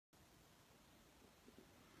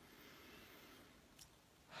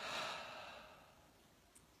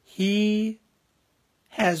He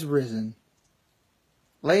has risen.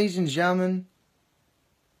 Ladies and gentlemen,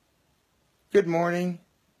 good morning.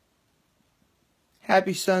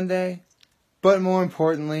 Happy Sunday. But more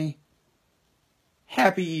importantly,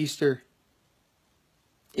 Happy Easter.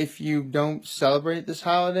 If you don't celebrate this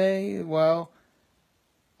holiday, well,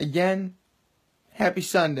 again, Happy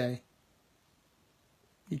Sunday.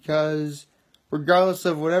 Because regardless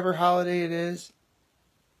of whatever holiday it is,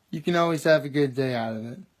 you can always have a good day out of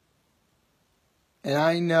it. And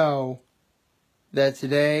I know that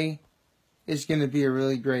today is going to be a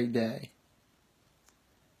really great day.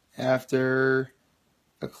 After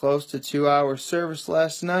a close to 2-hour service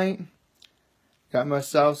last night, got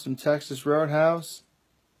myself some Texas Roadhouse,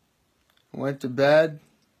 went to bed,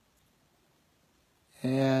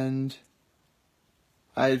 and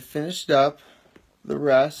I had finished up the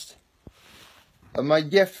rest of my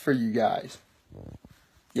gift for you guys.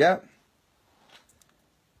 Yep.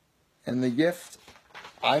 And the gift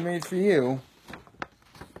I made for you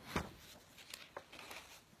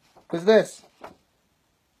was this.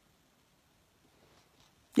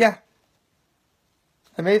 Yeah.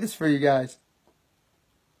 I made this for you guys.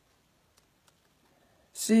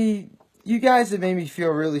 See, you guys have made me feel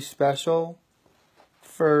really special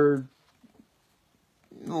for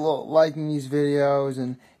liking these videos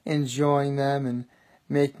and enjoying them and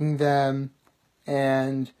making them.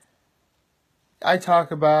 And I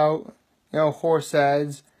talk about, horse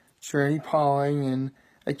heads, Trinity Pawing, and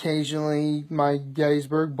occasionally my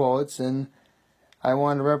Gettysburg Bullets, and I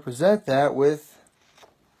want to represent that with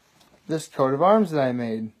this coat of arms that I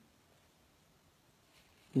made.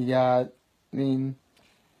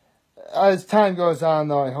 As time goes on,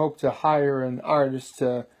 though, I hope to hire an artist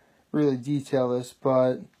to really detail this,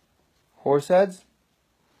 but horse heads,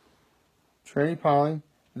 Trinity Pawing.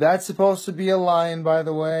 That's supposed to be a lion, by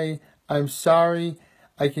the way. I'm sorry.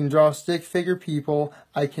 I can draw stick figure people.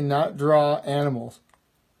 I cannot draw animals.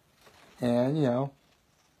 And,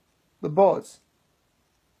 the bullets.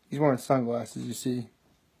 He's wearing sunglasses, you see.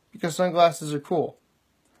 Because sunglasses are cool.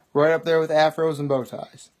 Right up there with afros and bow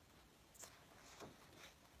ties.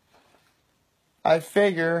 I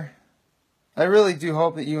really do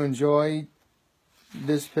hope that you enjoy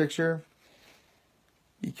this picture.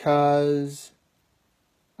 Because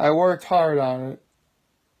I worked hard on it.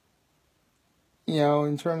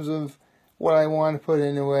 In terms of what I want to put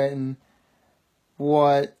into it and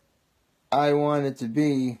what I want it to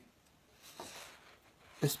be.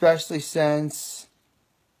 Especially since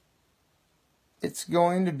it's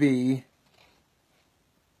going to be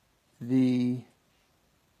the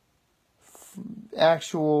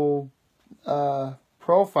actual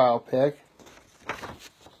profile pic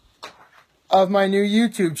of my new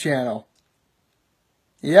YouTube channel.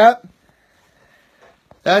 Yep.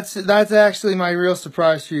 That's actually my real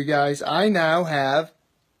surprise for you guys. I now have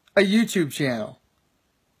a YouTube channel.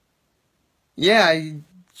 Yeah, I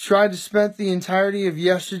tried to spend the entirety of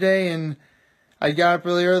yesterday, and I got up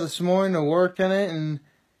really early this morning to work on it, and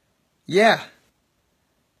yeah.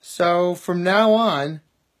 So from now on,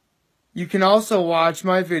 you can also watch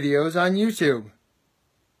my videos on YouTube.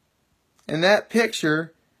 And that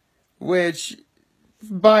picture, which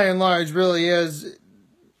by and large really is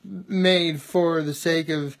made for the sake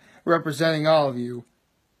of representing all of you,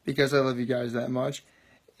 because I love you guys that much,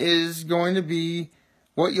 is going to be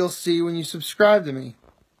what you'll see when you subscribe to me.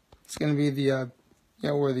 It's going to be the,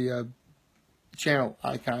 where the channel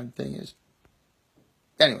icon thing is.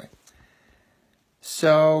 Anyway.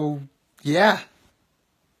 So, yeah.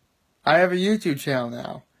 I have a YouTube channel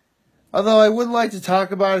now. Although I would like to talk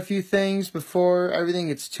about a few things before everything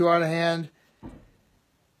gets too out of hand.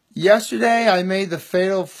 Yesterday, I made the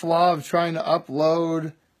fatal flaw of trying to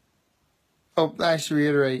upload... Oh, I should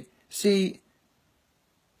reiterate. See,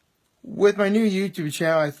 with my new YouTube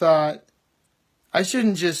channel, I thought I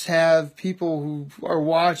shouldn't just have people who are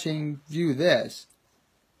watching view this.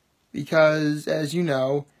 Because, as you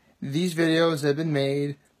know, these videos have been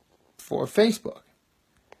made for Facebook.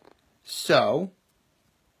 So,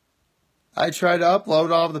 I try to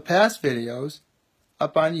upload all of the past videos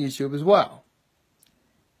up on YouTube as well.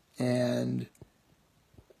 And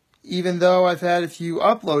even though I've had a few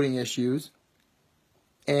uploading issues,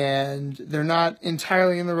 and they're not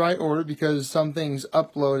entirely in the right order because some things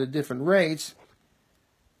upload at different rates,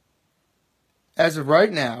 as of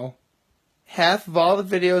right now, half of all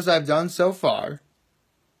the videos I've done so far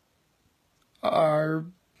are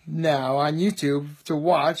now on YouTube to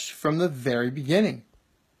watch from the very beginning.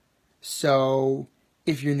 So,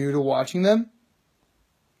 if you're new to watching them,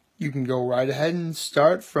 you can go right ahead and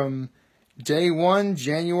start from day 1,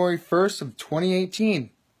 January 1st of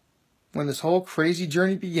 2018. when this whole crazy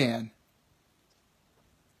journey began.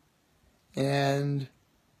 And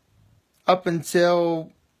up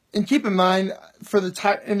until, and keep in mind, for the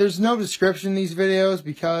time, and there's no description in these videos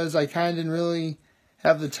because I kind of didn't really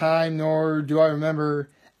have the time, nor do I remember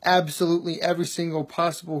absolutely every single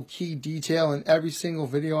possible key detail in every single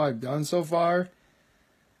video I've done so far.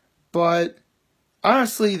 But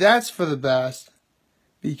honestly, that's for the best,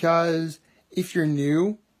 because if you're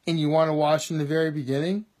new and you want to watch from the very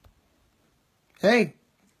beginning, hey,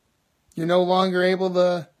 you're no longer able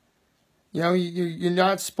to, you're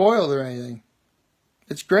not spoiled or anything.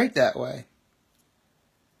 It's great that way.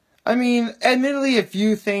 I mean, admittedly, a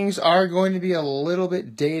few things are going to be a little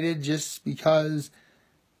bit dated just because,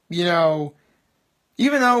 even though all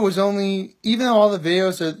the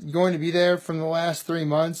videos are going to be there from the last 3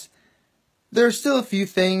 months, there's still a few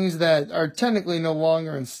things that are technically no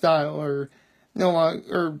longer in style, or not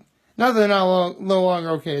that they're no longer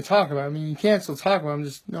okay to talk about. I mean, you can still talk about them,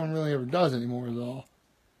 just no one really ever does anymore is all.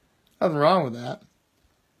 Nothing wrong with that.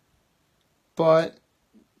 But,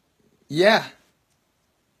 yeah.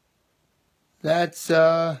 That's,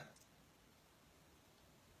 as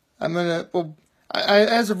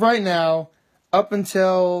of right now, up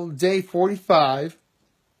until day 45,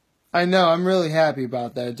 I know, I'm really happy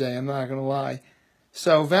about that day, I'm not going to lie.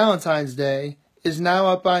 So, Valentine's Day is now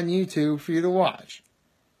up on YouTube for you to watch.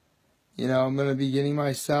 I'm going to be getting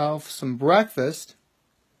myself some breakfast,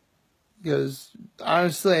 because,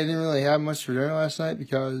 honestly, I didn't really have much for dinner last night,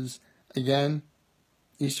 because, again,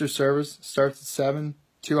 Easter service starts at 7,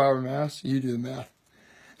 2-hour mass, you do the math.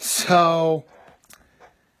 So,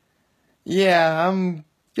 yeah, I'm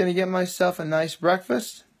going to get myself a nice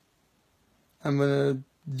breakfast. I'm going to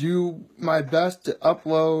do my best to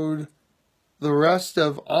upload the rest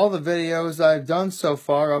of all the videos I've done so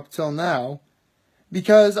far up till now,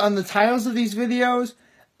 because on the titles of these videos,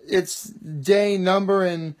 it's day, number,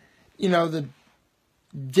 and, the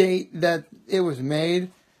date that it was made.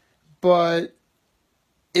 But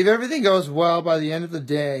if everything goes well by the end of the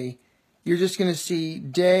day, you're just going to see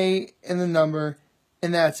day and the number,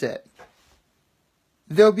 and that's it.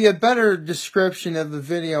 There'll be a better description of the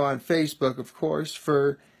video on Facebook, of course,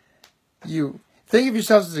 for you. Think of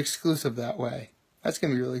yourselves as exclusive that way. That's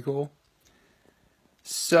going to be really cool.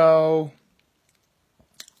 So,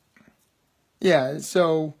 yeah,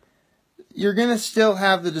 so you're going to still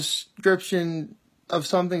have the description of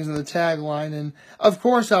some things in the tagline, and of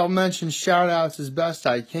course I'll mention shout-outs as best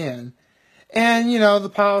I can. And, the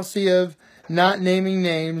policy of not naming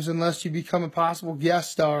names unless you become a possible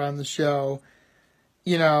guest star on the show.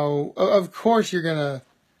 Of course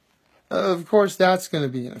that's going to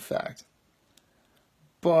be in effect.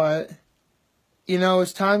 But,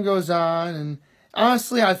 as time goes on, and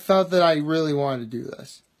honestly, I felt that I really wanted to do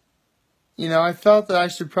this. I felt that I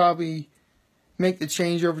should probably make the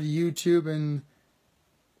change over to YouTube, and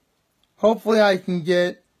hopefully I can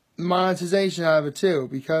get monetization out of it too,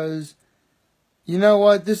 because, you know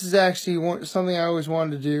what, this is actually something I always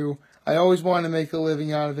wanted to do. I always wanted to make a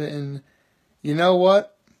living out of it, and you know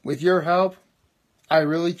what, with your help, I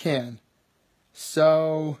really can.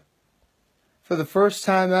 So, for the first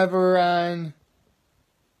time ever on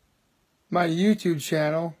my YouTube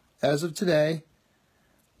channel, as of today,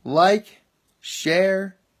 like,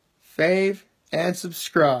 share, fave, and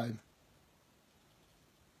subscribe.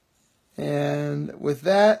 And with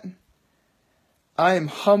that, I am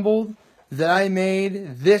humbled that I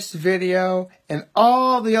made this video and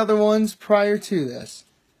all the other ones prior to this.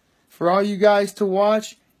 For all you guys to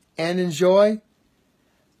watch and enjoy,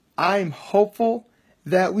 I'm hopeful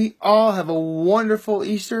that we all have a wonderful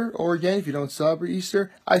Easter, or again, if you don't celebrate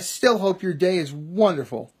Easter, I still hope your day is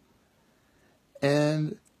wonderful.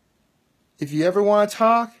 And if you ever want to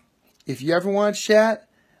talk, if you ever want to chat,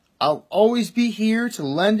 I'll always be here to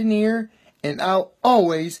lend an ear, and I'll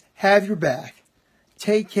always have your back.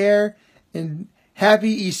 Take care, and happy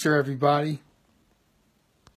Easter, everybody.